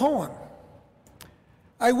 It's a poem.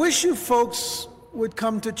 I wish you folks would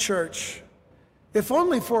come to church, if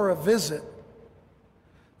only for a visit.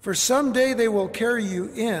 For someday they will carry you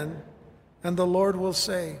in, and the Lord will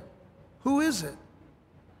say, "Who is it?"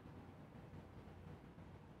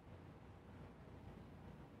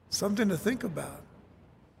 Something to think about.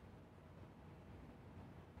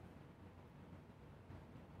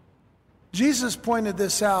 Jesus pointed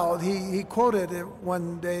this out. He quoted it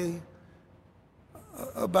one day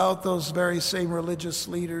about those very same religious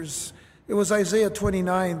leaders. It was Isaiah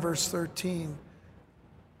 29, verse 13,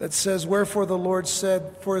 that says, "Wherefore the Lord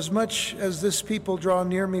said, for as much as this people draw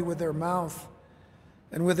near me with their mouth,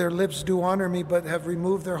 and with their lips do honor me, but have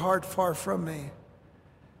removed their heart far from me,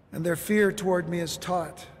 and their fear toward me is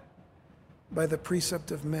taught, by the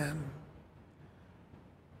precept of men.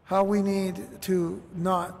 How we need to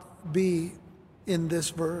not be in this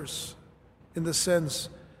verse, in the sense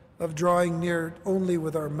of drawing near only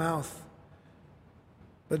with our mouth,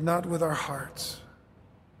 but not with our hearts.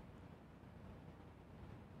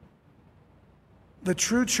 The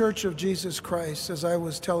true church of Jesus Christ, as I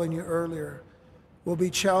was telling you earlier, will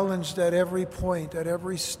be challenged at every point, at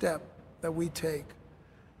every step that we take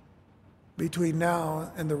between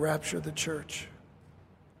now and the rapture of the church.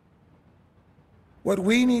 What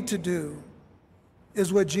we need to do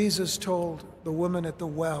is what Jesus told the woman at the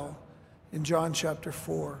well in John chapter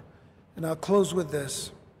 4. And I'll close with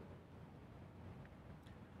this.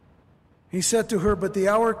 He said to her, "But the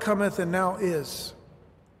hour cometh, and now is,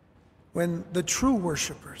 when the true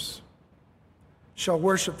worshipers shall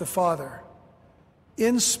worship the Father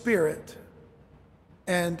in spirit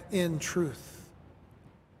and in truth.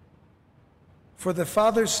 For the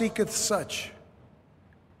Father seeketh such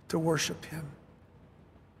to worship him."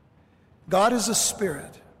 God is a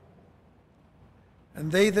spirit,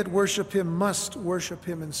 and they that worship him must worship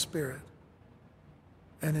him in spirit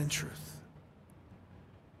and in truth.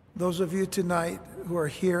 Those of you tonight who are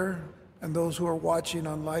here and those who are watching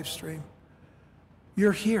on live stream,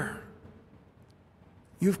 you're here.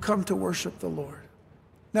 You've come to worship the Lord.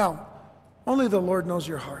 Now, only the Lord knows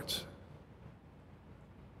your hearts.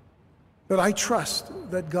 But I trust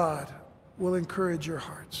that God will encourage your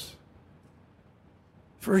hearts.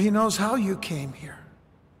 For he knows how you came here.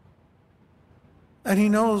 And he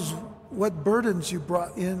knows what burdens you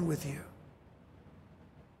brought in with you,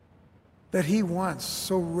 that he wants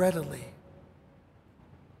so readily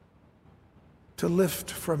to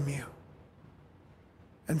lift from you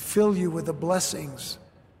and fill you with the blessings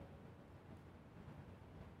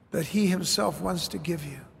that he himself wants to give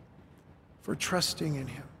you for trusting in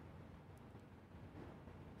him,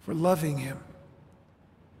 for loving him,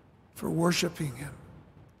 for worshiping him,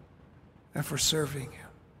 and for serving him.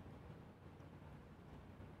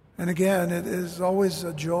 And again, it is always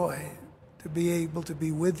a joy to be able to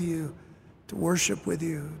be with you, to worship with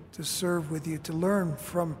you, to serve with you, to learn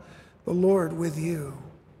from the Lord with you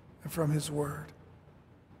and from his word.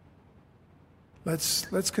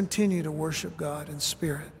 Let's continue to worship God in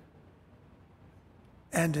spirit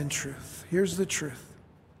and in truth. Here's the truth.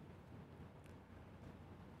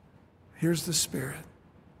 Here's the Spirit.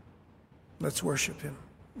 Let's worship him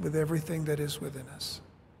with everything that is within us.